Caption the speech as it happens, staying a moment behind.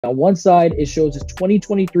On one side, it shows his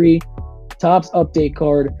 2023 Topps update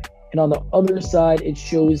card, and on the other side, it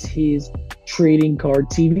shows his trading card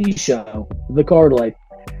TV show, The Card Life.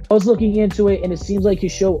 I was looking into it, and it seems like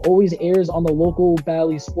his show always airs on the local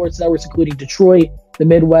Valley sports networks, including Detroit, the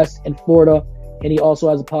Midwest, and Florida, and he also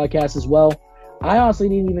has a podcast as well. I honestly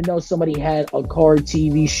didn't even know somebody had a card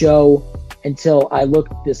TV show until I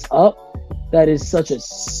looked this up. That is such a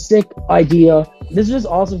sick idea. This is just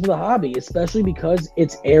awesome for the hobby, especially because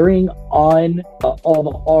it's airing on all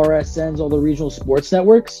the RSNs, all the regional sports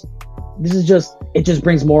networks. It just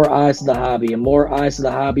brings more eyes to the hobby, and more eyes to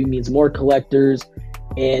the hobby means more collectors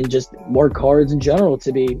and just more cards in general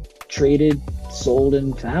to be traded, sold,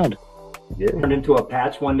 and found. Yeah. Turned into a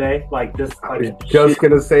patch one day, like this. I was just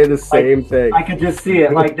gonna say the same thing. I could just see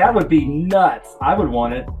it. Like, that would be nuts. I would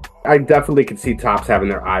want it. I definitely could see Topps having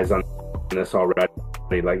their eyes on this already.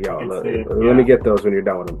 Like, yo, let me get those when you're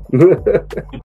done with them.